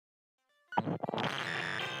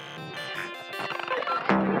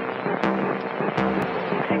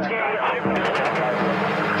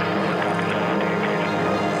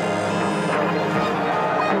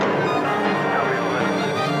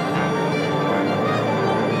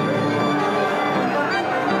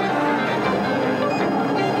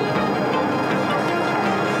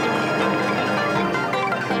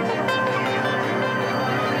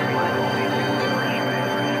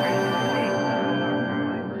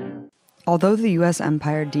Although the U.S.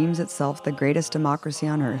 empire deems itself the greatest democracy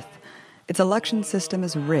on earth, its election system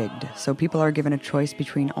is rigged, so people are given a choice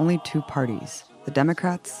between only two parties, the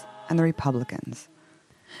Democrats and the Republicans.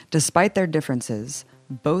 Despite their differences,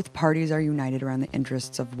 both parties are united around the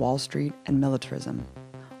interests of Wall Street and militarism,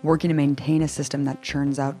 working to maintain a system that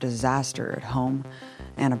churns out disaster at home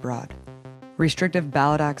and abroad. Restrictive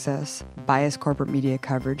ballot access, biased corporate media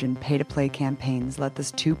coverage, and pay-to-play campaigns let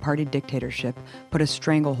this two-party dictatorship put a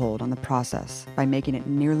stranglehold on the process by making it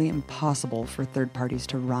nearly impossible for third parties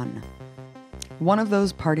to run. One of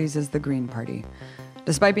those parties is the Green Party.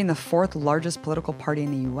 Despite being the fourth largest political party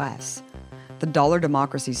in the U.S., the dollar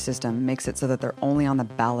democracy system makes it so that they're only on the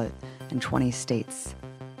ballot in 20 states.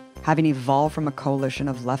 Having evolved from a coalition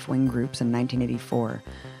of left-wing groups in 1984,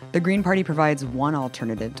 the Green Party provides one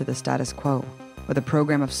alternative to the status quo, with a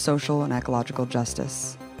program of social and ecological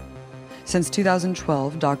justice. Since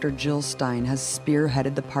 2012, Dr. Jill Stein has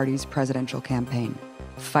spearheaded the party's presidential campaign,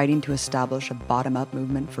 fighting to establish a bottom-up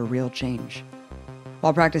movement for real change.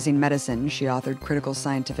 While practicing medicine, she authored critical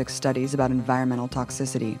scientific studies about environmental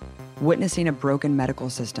toxicity. Witnessing a broken medical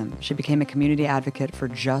system, she became a community advocate for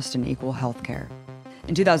just and equal health care.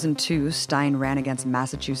 In 2002, Stein ran against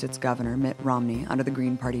Massachusetts Governor Mitt Romney under the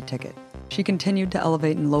Green Party ticket. She continued to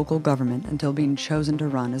elevate in local government until being chosen to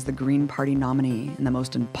run as the Green Party nominee in the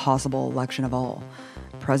most impossible election of all,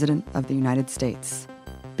 President of the United States.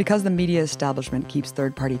 Because the media establishment keeps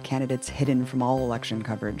third-party candidates hidden from all election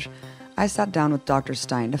coverage, I sat down with Dr.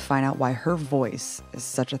 Stein to find out why her voice is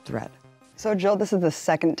such a threat. So Jill, this is the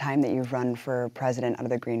second time that you've run for president under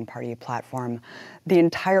the Green Party platform. The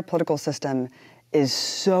entire political system is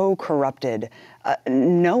so corrupted.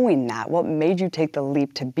 Knowing that, what made you take the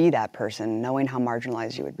leap to be that person, knowing how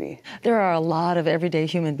marginalized you would be? There are a lot of everyday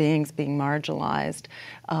human beings being marginalized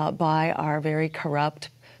by our very corrupt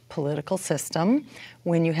political system.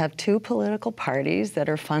 When you have two political parties that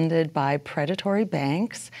are funded by predatory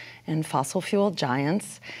banks and fossil fuel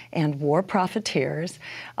giants and war profiteers,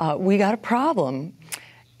 we got a problem.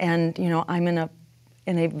 And I'm in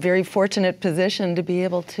a very fortunate position to be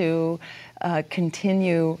able to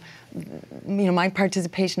continue my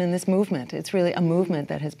participation in this movement. It's really a movement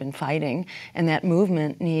that has been fighting, and that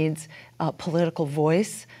movement needs a political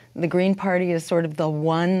voice. The Green Party is sort of the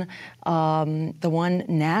one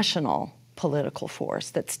national political force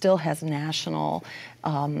that still has national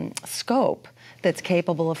scope, that's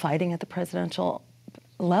capable of fighting at the presidential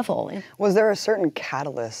level. Was there a certain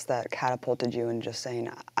catalyst that catapulted you in just saying,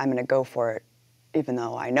 I'm going to go for it, even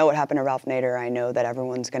though I know what happened to Ralph Nader, I know that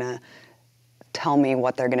everyone's going to tell me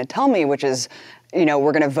what they're going to tell me, which is, we're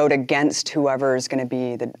going to vote against whoever is going to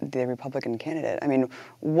be the Republican candidate. I mean,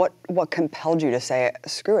 what compelled you to say,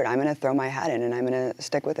 screw it, I'm going to throw my hat in and I'm going to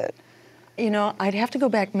stick with it? I'd have to go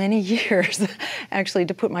back many years, actually,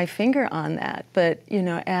 to put my finger on that. But,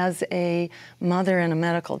 as a mother and a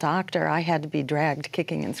medical doctor, I had to be dragged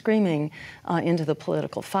kicking and screaming into the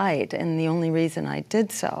political fight. And the only reason I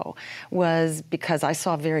did so was because I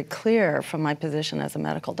saw very clear from my position as a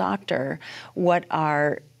medical doctor what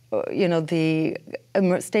our the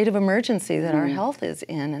state of emergency that our health is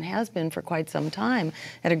in and has been for quite some time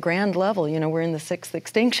at a grand level. We're in the sixth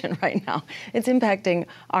extinction right now. It's impacting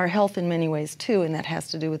our health in many ways too, and that has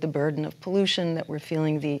to do with the burden of pollution that we're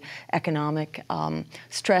feeling, the economic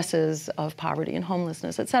stresses of poverty and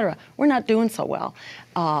homelessness, et cetera. We're not doing so well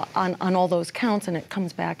on all those counts, and it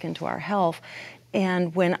comes back into our health.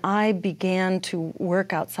 And when I began to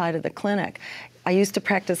work outside of the clinic, I used to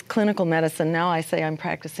practice clinical medicine. Now I say I'm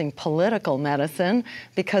practicing political medicine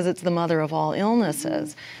because it's the mother of all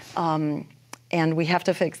illnesses. And we have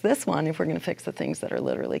to fix this one if we're going to fix the things that are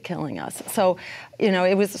literally killing us. So,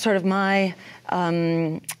 it was sort of my,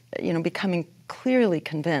 becoming clearly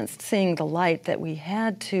convinced, seeing the light that we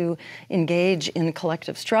had to engage in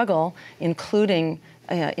collective struggle, including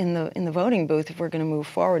in the voting booth if we're going to move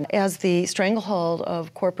forward. As the stranglehold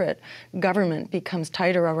of corporate government becomes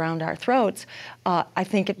tighter around our throats, I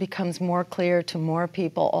think it becomes more clear to more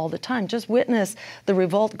people all the time. Just witness the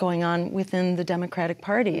revolt going on within the Democratic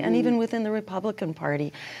Party and even within the Republican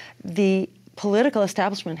Party. The political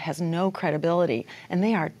establishment has no credibility, and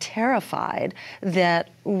they are terrified that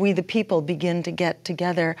we, the people, begin to get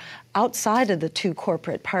together outside of the two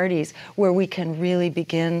corporate parties where we can really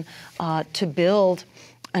begin to build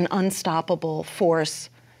an unstoppable force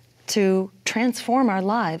to transform our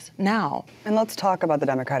lives now. And let's talk about the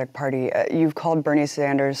Democratic Party. You've called Bernie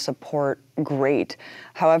Sanders' support great.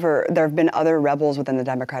 However, there have been other rebels within the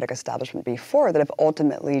Democratic establishment before that have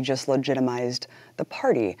ultimately just legitimized the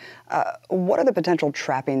party. What are the potential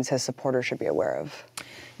trappings his supporters should be aware of?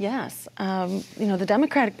 Yes. The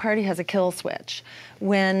Democratic Party has a kill switch.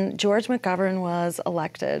 When George McGovern was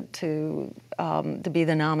elected to be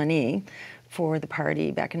the nominee for the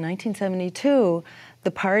party back in 1972,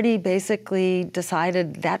 the party basically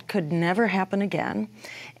decided that could never happen again,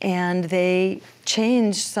 and they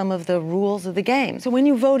changed some of the rules of the game. So when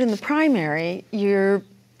you vote in the primary, you're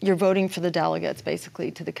voting for the delegates, basically,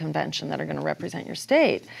 to the convention that are going to represent your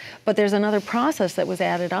state. But there's another process that was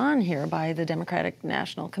added on here by the Democratic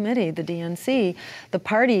National Committee, the DNC. The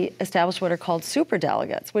party established what are called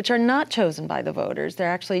superdelegates, which are not chosen by the voters. They're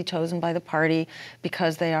actually chosen by the party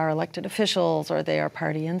because they are elected officials or they are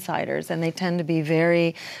party insiders, and they tend to be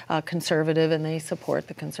very conservative, and they support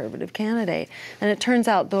the conservative candidate. And it turns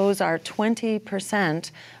out those are 20%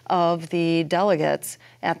 of the delegates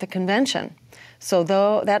at the convention. So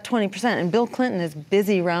though that 20%, and Bill Clinton is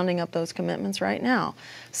busy rounding up those commitments right now.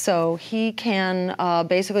 So he can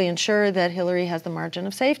basically ensure that Hillary has the margin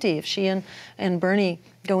of safety. If she and Bernie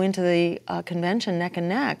go into the convention neck and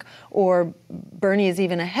neck, or Bernie is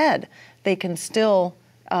even ahead, they can still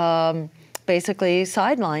basically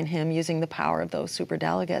sideline him using the power of those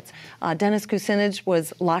superdelegates. Dennis Kucinich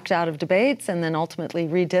was locked out of debates and then ultimately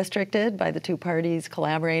redistricted by the two parties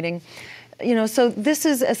collaborating. So this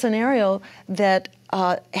is a scenario that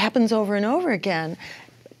happens over and over again,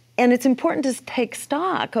 and it's important to take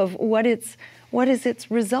stock of what is its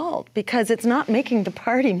result, because it's not making the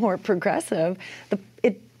party more progressive.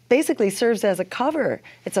 It basically serves as a cover.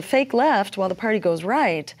 It's a fake left while the party goes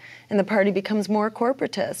right, and the party becomes more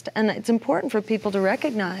corporatist. And it's important for people to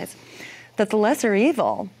recognize that the lesser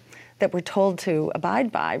evil that we're told to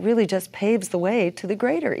abide by really just paves the way to the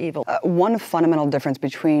greater evil. One fundamental difference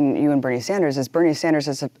between you and Bernie Sanders is Bernie Sanders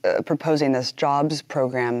is proposing this jobs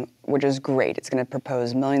program, which is great. It's going to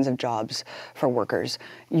propose millions of jobs for workers.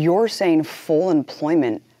 You're saying full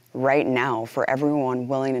employment right now for everyone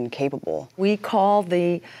willing and capable. We call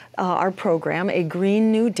our program a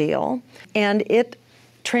Green New Deal, and it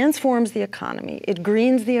transforms the economy. It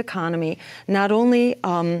greens the economy, not only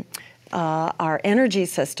our energy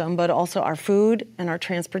system, but also our food and our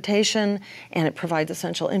transportation, and it provides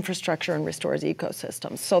essential infrastructure and restores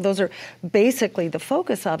ecosystems. So those are basically the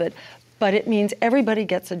focus of it, but it means everybody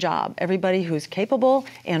gets a job. Everybody who's capable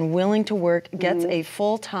and willing to work gets a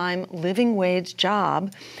full-time living wage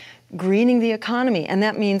job, greening the economy, and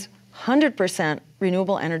that means 100%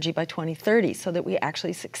 renewable energy by 2030, so that we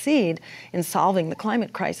actually succeed in solving the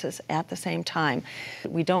climate crisis at the same time.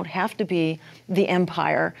 We don't have to be the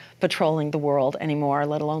empire patrolling the world anymore,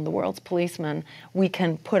 let alone the world's policemen. We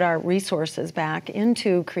can put our resources back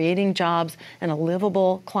into creating jobs and a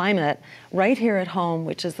livable climate right here at home,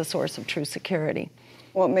 which is the source of true security.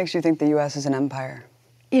 What makes you think the U.S. is an empire?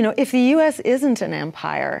 If the U.S. isn't an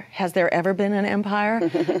empire, has there ever been an empire?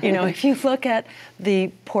 If you look at the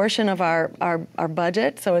portion of our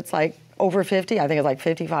budget, so it's like over 50, I think it's like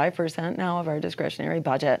 55% now of our discretionary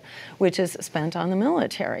budget, which is spent on the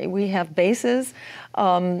military. We have bases,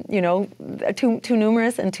 too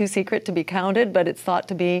numerous and too secret to be counted, but it's thought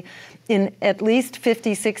to be in at least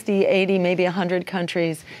 50, 60, 80, maybe 100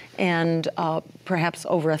 countries, and perhaps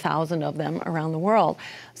over 1,000 of them around the world.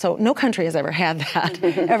 So no country has ever had that,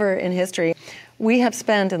 ever in history. We have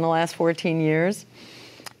spent in the last 14 years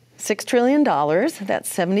 $6 trillion,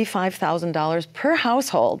 that's $75,000 per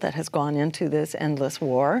household that has gone into this endless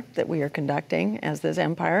war that we are conducting as this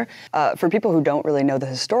empire. For people who don't really know the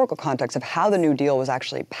historical context of how the New Deal was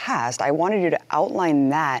actually passed, I wanted you to outline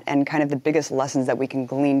that and kind of the biggest lessons that we can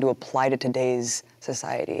glean to apply to today's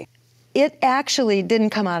society. It actually didn't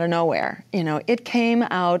come out of nowhere. It came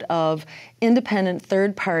out of independent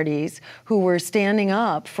third parties who were standing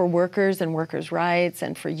up for workers and workers' rights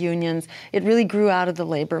and for unions. It really grew out of the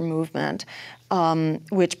labor movement,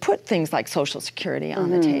 which put things like Social Security on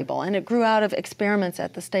the table, and it grew out of experiments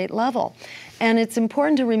at the state level. And it's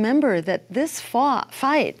important to remember that this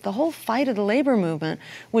fight, the whole fight of the labor movement,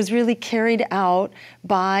 was really carried out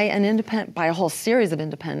by a whole series of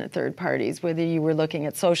independent third parties, whether you were looking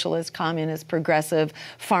at socialist, communist, progressive,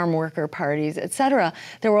 farm worker parties, et cetera.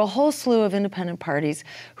 There were a whole slew of independent parties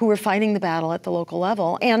who were fighting the battle at the local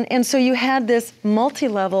level. And so you had this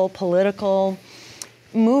multi-level political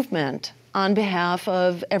movement on behalf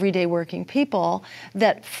of everyday working people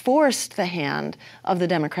that forced the hand of the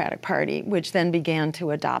Democratic Party, which then began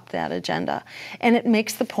to adopt that agenda. And it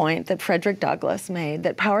makes the point that Frederick Douglass made,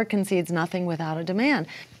 that power concedes nothing without a demand.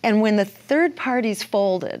 And when the third parties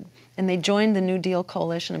folded and they joined the New Deal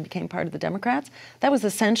coalition and became part of the Democrats, that was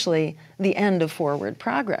essentially the end of forward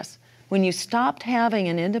progress. When you stopped having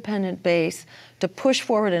an independent base to push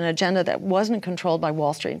forward an agenda that wasn't controlled by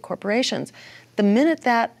Wall Street and corporations, the minute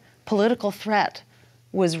that political threat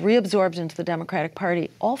was reabsorbed into the Democratic Party,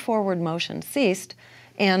 all forward motion ceased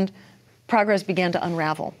and progress began to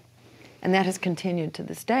unravel. And that has continued to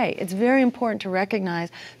this day. It's very important to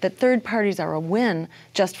recognize that third parties are a win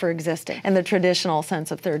just for existing. And the traditional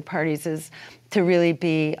sense of third parties is to really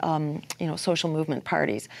be, social movement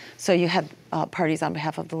parties. So you had parties on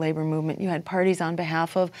behalf of the labor movement. You had parties on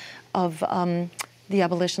behalf of the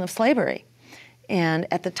abolition of slavery. And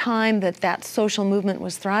at the time that social movement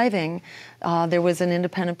was thriving, there was an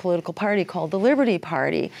independent political party called the Liberty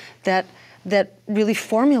Party that really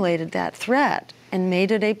formulated that threat and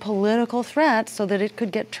made it a political threat so that it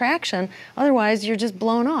could get traction. Otherwise, you're just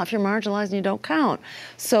blown off. You're marginalized and you don't count.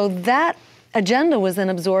 So that agenda was then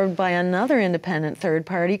absorbed by another independent third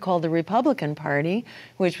party called the Republican Party,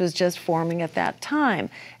 which was just forming at that time.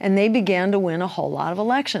 And they began to win a whole lot of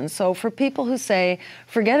elections. So for people who say,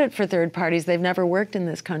 forget it for third parties, they've never worked in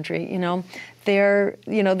this country, they're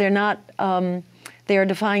not, they are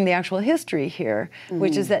defying the actual history here,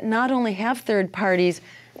 which is that not only have third parties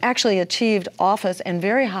actually achieved office and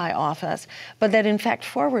very high office, but that in fact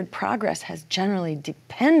forward progress has generally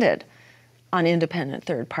depended on independent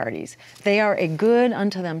third parties. They are a good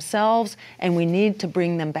unto themselves, and we need to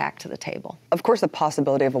bring them back to the table. Of course, the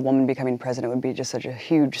possibility of a woman becoming president would be just such a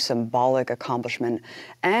huge symbolic accomplishment.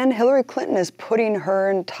 And Hillary Clinton is putting her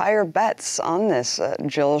entire bets on this,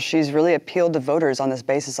 Jill. She's really appealed to voters on this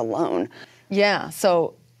basis alone. Yeah,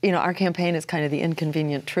 so, our campaign is kind of the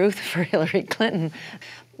inconvenient truth for Hillary Clinton.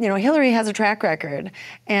 Hillary has a track record,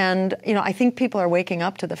 and I think people are waking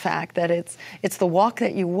up to the fact that it's the walk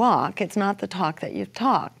that you walk, it's not the talk that you've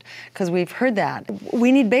talked, because we've heard that.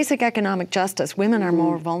 We need basic economic justice. Women are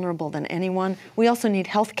more vulnerable than anyone. We also need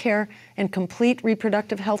health care and complete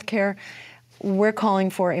reproductive health care. We're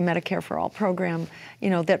calling for a Medicare for All program,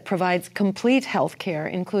 that provides complete health care,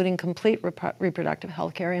 including complete reproductive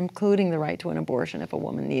health care, including the right to an abortion if a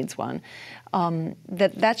woman needs one.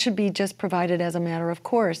 That should be just provided as a matter of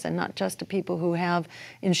course, and not just to people who have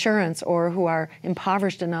insurance or who are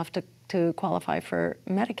impoverished enough to qualify for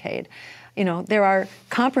Medicaid. There are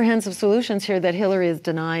comprehensive solutions here that Hillary is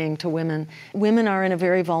denying to women. Women are in a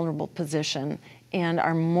very vulnerable position and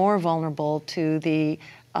are more vulnerable to the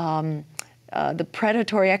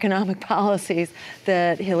predatory economic policies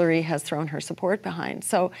that Hillary has thrown her support behind.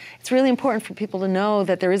 So it's really important for people to know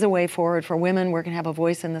that there is a way forward for women. We're going to have a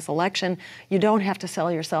voice in this election. You don't have to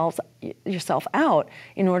sell yourself out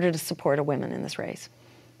in order to support a woman in this race.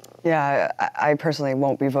 Yeah, I personally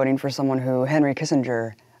won't be voting for someone who Henry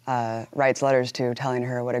Kissinger writes letters to telling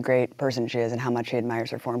her what a great person she is and how much he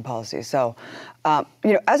admires her foreign policy. So,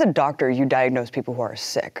 as a doctor, you diagnose people who are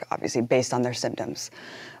sick, obviously, based on their symptoms.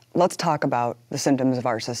 Let's talk about the symptoms of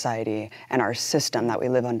our society and our system that we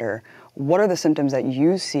live under. What are the symptoms that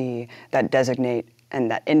you see that designate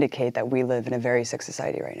and that indicate that we live in a very sick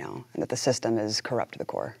society right now and that the system is corrupt to the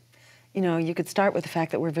core? You could start with the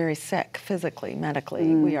fact that we're very sick physically,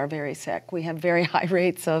 medically. We are very sick. We have very high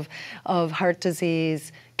rates of heart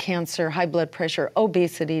disease, cancer, high blood pressure,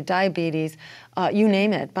 obesity, diabetes, you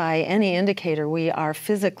name it. By any indicator, we are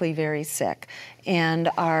physically very sick. And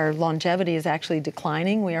our longevity is actually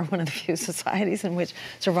declining. We are one of the few societies in which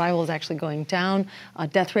survival is actually going down.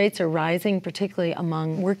 Death rates are rising, particularly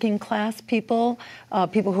among working class people,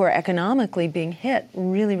 people who are economically being hit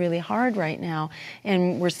really, really hard right now.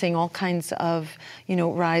 And we're seeing all kinds of,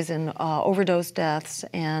 rise in overdose deaths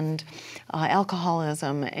and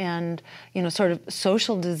alcoholism and, sort of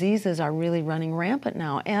social diseases are really running rampant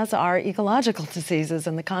now, as are ecological diseases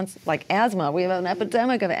and like asthma. We have an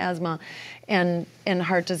epidemic of asthma and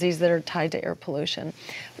heart disease that are tied to air pollution.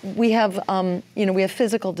 We have, we have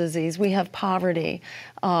physical disease. We have poverty.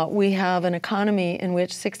 We have an economy in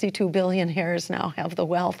which 62 billionaires now have the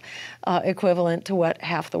wealth equivalent to what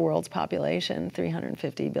half the world's population,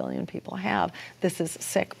 350 billion people, have. This is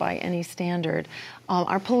sick by any standard.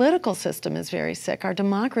 Our political system is very sick. Our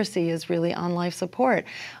democracy is really on life support.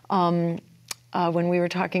 When we were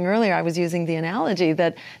talking earlier, I was using the analogy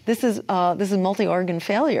that this is multi-organ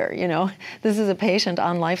failure. This is a patient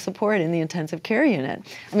on life support in the intensive care unit.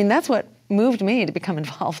 I mean, that's what moved me to become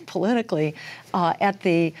involved politically at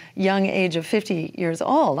the young age of 50 years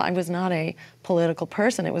old. I was not a political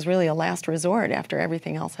person. It was really a last resort after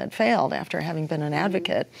everything else had failed, after having been an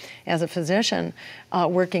advocate as a physician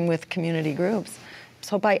working with community groups.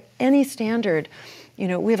 So by any standard,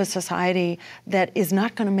 we have a society that is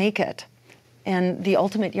not going to make it. And the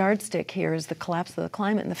ultimate yardstick here is the collapse of the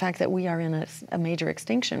climate and the fact that we are in a major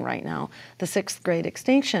extinction right now, the 6th great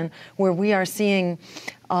extinction, where we are seeing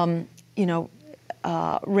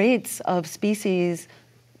rates of species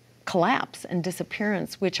collapse and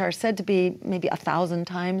disappearance, which are said to be maybe 1,000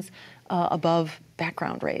 times above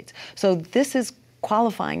background rates. So this is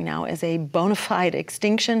qualifying now as a bona fide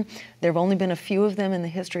extinction. There have only been a few of them in the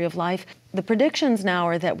history of life. The predictions now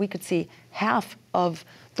are that we could see half of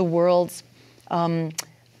the world's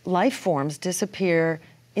life forms disappear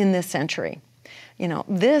in this century.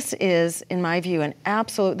 This is, in my view,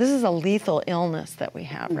 this is a lethal illness that we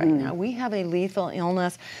have right now. We have a lethal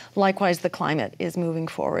illness. Likewise, the climate is moving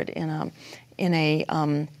forward in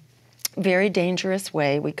a very dangerous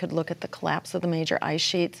way. We could look at the collapse of the major ice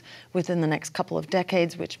sheets within the next couple of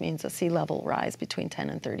decades, which means a sea level rise between 10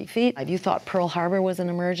 and 30 feet. You thought Pearl Harbor was an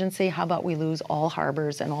emergency. How about we lose all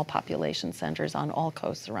harbors and all population centers on all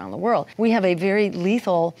coasts around the world? We have a very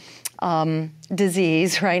lethal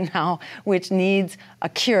disease right now, which needs a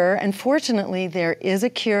cure. And fortunately, there is a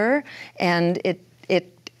cure, and it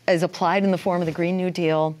is applied in the form of the Green New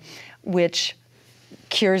Deal, which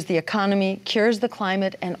cures the economy, cures the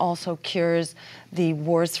climate, and also cures the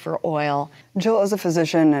wars for oil. Jill, as a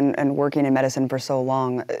physician and working in medicine for so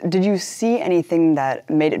long, did you see anything that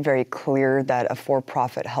made it very clear that a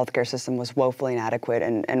for-profit healthcare system was woefully inadequate,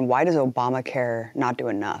 and why does Obamacare not do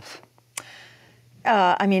enough?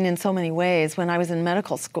 In so many ways. When I was in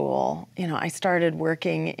medical school, I started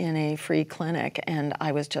working in a free clinic, and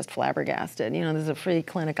I was just flabbergasted. There's a free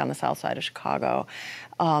clinic on the south side of Chicago,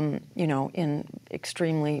 in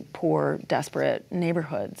extremely poor, desperate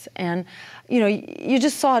neighborhoods. And, you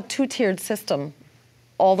just saw a two-tiered system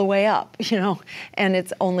all the way up, and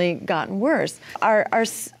it's only gotten worse. Our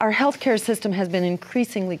healthcare system has been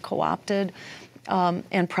increasingly co-opted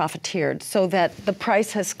and profiteered, so that the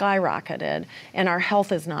price has skyrocketed and our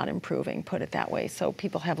health is not improving, put it that way, so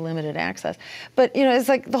people have limited access. But it's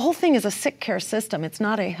like the whole thing is a sick care system. It's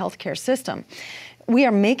not a healthcare system. We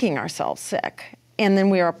are making ourselves sick, and then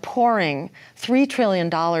we are pouring $3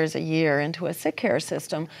 trillion a year into a sick care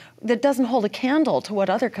system that doesn't hold a candle to what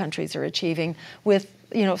other countries are achieving with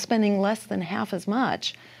spending less than half as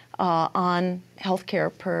much on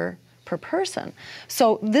healthcare per person.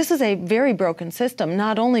 So this is a very broken system,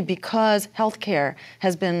 not only because healthcare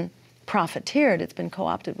has been profiteered, it's been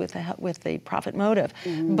co-opted with the profit motive,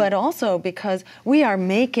 but also because we are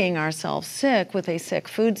making ourselves sick with a sick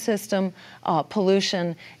food system,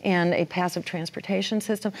 pollution, and a passive transportation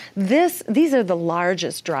system. These are the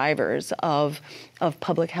largest drivers of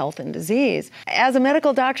public health and disease. As a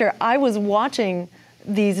medical doctor, I was watching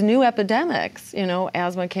these new epidemics,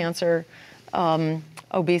 asthma, cancer,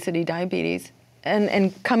 obesity, diabetes,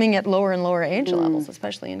 and coming at lower and lower age levels,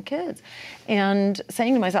 especially in kids, and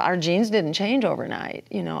saying to myself, our genes didn't change overnight.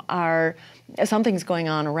 Something's going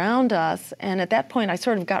on around us. And at that point, I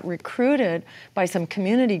sort of got recruited by some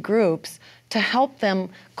community groups to help them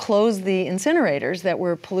close the incinerators that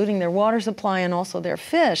were polluting their water supply and also their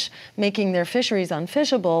fish, making their fisheries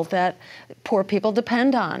unfishable that poor people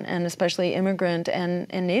depend on, and especially immigrant and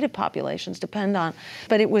native populations depend on.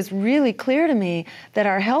 But it was really clear to me that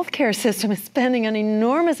our healthcare system is spending an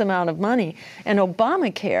enormous amount of money, and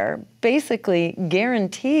Obamacare basically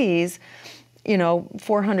guarantees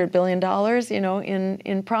 $400 billion,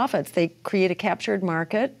 in profits. They create a captured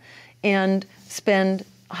market and spend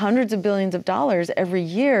hundreds of billions of dollars every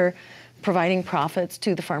year providing profits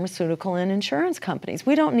to the pharmaceutical and insurance companies.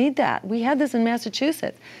 We don't need that. We had this in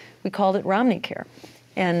Massachusetts. We called it Romney Care.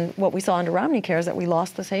 And what we saw under Romney Care is that we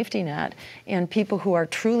lost the safety net, and people who are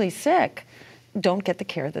truly sick don't get the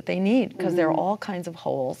care that they need, because there are all kinds of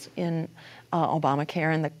holes in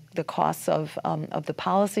Obamacare, and the costs of the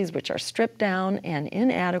policies, which are stripped down and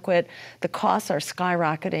inadequate. The costs are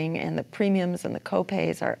skyrocketing, and the premiums and the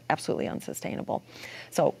co-pays are absolutely unsustainable.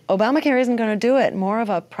 So Obamacare isn't going to do it. More of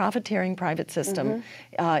a profiteering private system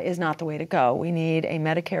is not the way to go. We need a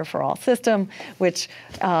Medicare for all system, which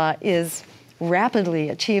is rapidly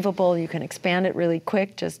achievable. You can expand it really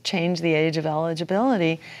quick, just change the age of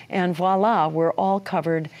eligibility, and voila, we're all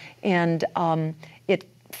covered. And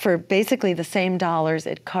for basically the same dollars,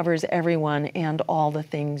 it covers everyone and all the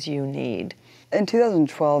things you need. In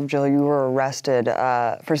 2012, Jill, you were arrested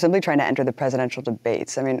for simply trying to enter the presidential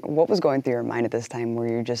debates. I mean, what was going through your mind at this time? Were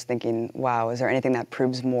you just thinking, wow, is there anything that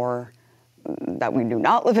proves more that we do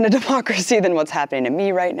not live in a democracy than what's happening to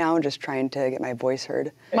me right now, just trying to get my voice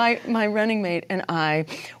heard? My running mate and I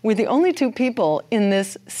were the only two people in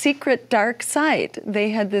this secret dark site. They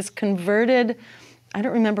had this converted, I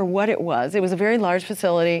don't remember what it was. It was a very large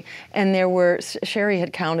facility, and there were, Sherry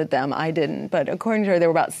had counted them, I didn't, but according to her, there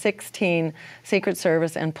were about 16 Secret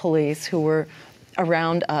Service and police who were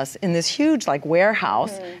around us in this huge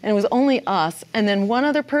warehouse, and it was only us and then one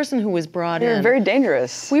other person who was brought in. You were very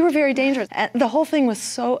dangerous. We were very dangerous. And the whole thing was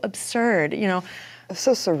so absurd, It's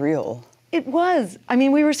so surreal. It was. I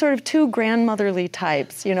mean, we were sort of two grandmotherly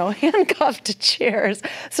types, handcuffed to chairs,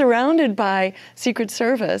 surrounded by Secret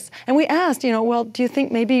Service. And we asked, well, do you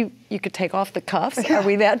think maybe you could take off the cuffs? Yeah. Are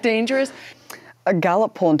we that dangerous? A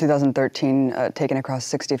Gallup poll in 2013, taken across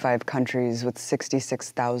 65 countries with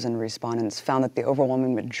 66,000 respondents, found that the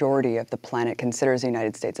overwhelming majority of the planet considers the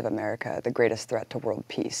United States of America the greatest threat to world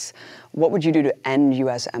peace. What would you do to end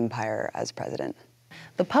U.S. empire as president?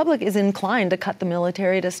 The public is inclined to cut the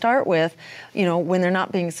military to start with, when they're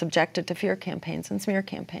not being subjected to fear campaigns and smear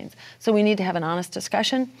campaigns. So we need to have an honest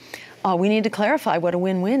discussion. We need to clarify what a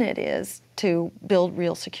win-win it is to build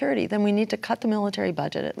real security. Then we need to cut the military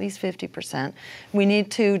budget at least 50%. We need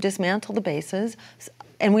to dismantle the bases.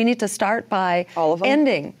 And we need to start by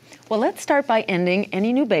ending. Well, let's start by ending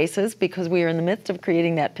any new bases, because we are in the midst of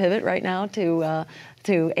creating that pivot right now to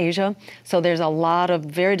Asia. So there's a lot of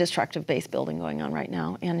very destructive base building going on right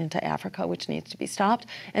now, and into Africa, which needs to be stopped.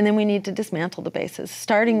 And then we need to dismantle the bases,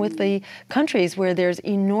 starting with the countries where there's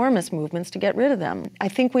enormous movements to get rid of them. I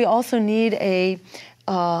think we also need a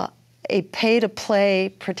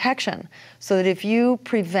pay-to-play protection, so that if you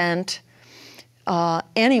prevent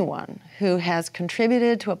anyone who has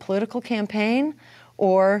contributed to a political campaign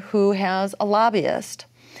or who has a lobbyist,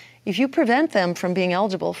 if you prevent them from being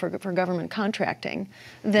eligible for government contracting,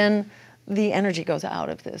 then the energy goes out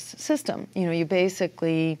of this system. You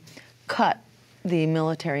basically cut the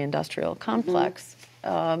military-industrial complex.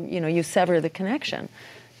 You sever the connection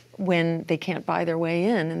when they can't buy their way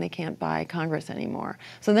in and they can't buy Congress anymore.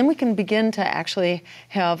 So then we can begin to actually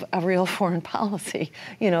have a real foreign policy,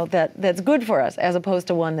 that's good for us, as opposed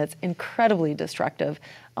to one that's incredibly destructive,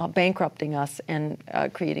 bankrupting us and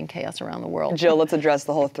creating chaos around the world. Jill, let's address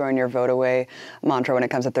the whole throwing your vote away mantra when it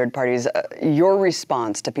comes to third parties. Your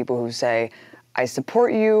response to people who say, I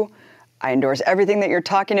support you, I endorse everything that you're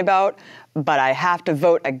talking about, but I have to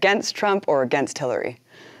vote against Trump or against Hillary.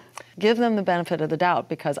 Give them the benefit of the doubt,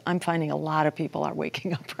 because I'm finding a lot of people are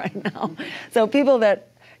waking up right now. So people that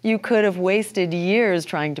you could have wasted years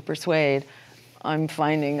trying to persuade, I'm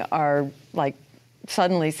finding are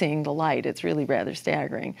suddenly seeing the light. It's really rather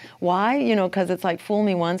staggering. Why? Because it's like, fool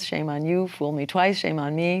me once, shame on you, fool me twice, shame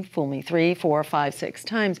on me, fool me 3, 4, 5, 6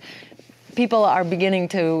 times. People are beginning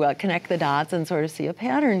to connect the dots and sort of see a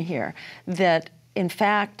pattern here, that in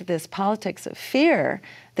fact this politics of fear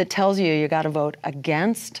that tells you got to vote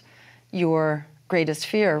against your greatest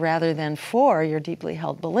fear rather than for your deeply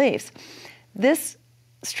held beliefs. This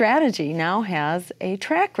strategy now has a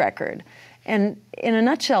track record. And in a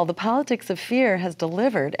nutshell, the politics of fear has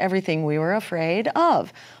delivered everything we were afraid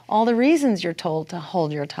of. All the reasons you're told to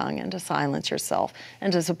hold your tongue and to silence yourself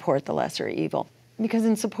and to support the lesser evil. Because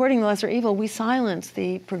in supporting the lesser evil, we silence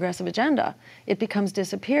the progressive agenda. It becomes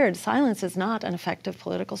disappeared. Silence is not an effective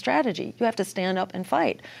political strategy. You have to stand up and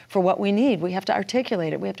fight for what we need. We have to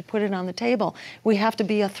articulate it. We have to put it on the table. We have to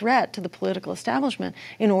be a threat to the political establishment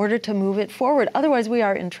in order to move it forward. Otherwise, we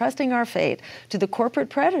are entrusting our fate to the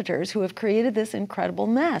corporate predators who have created this incredible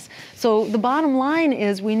mess. So the bottom line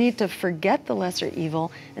is we need to forget the lesser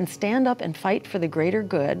evil and stand up and fight for the greater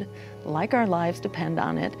good, like our lives depend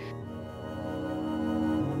on it.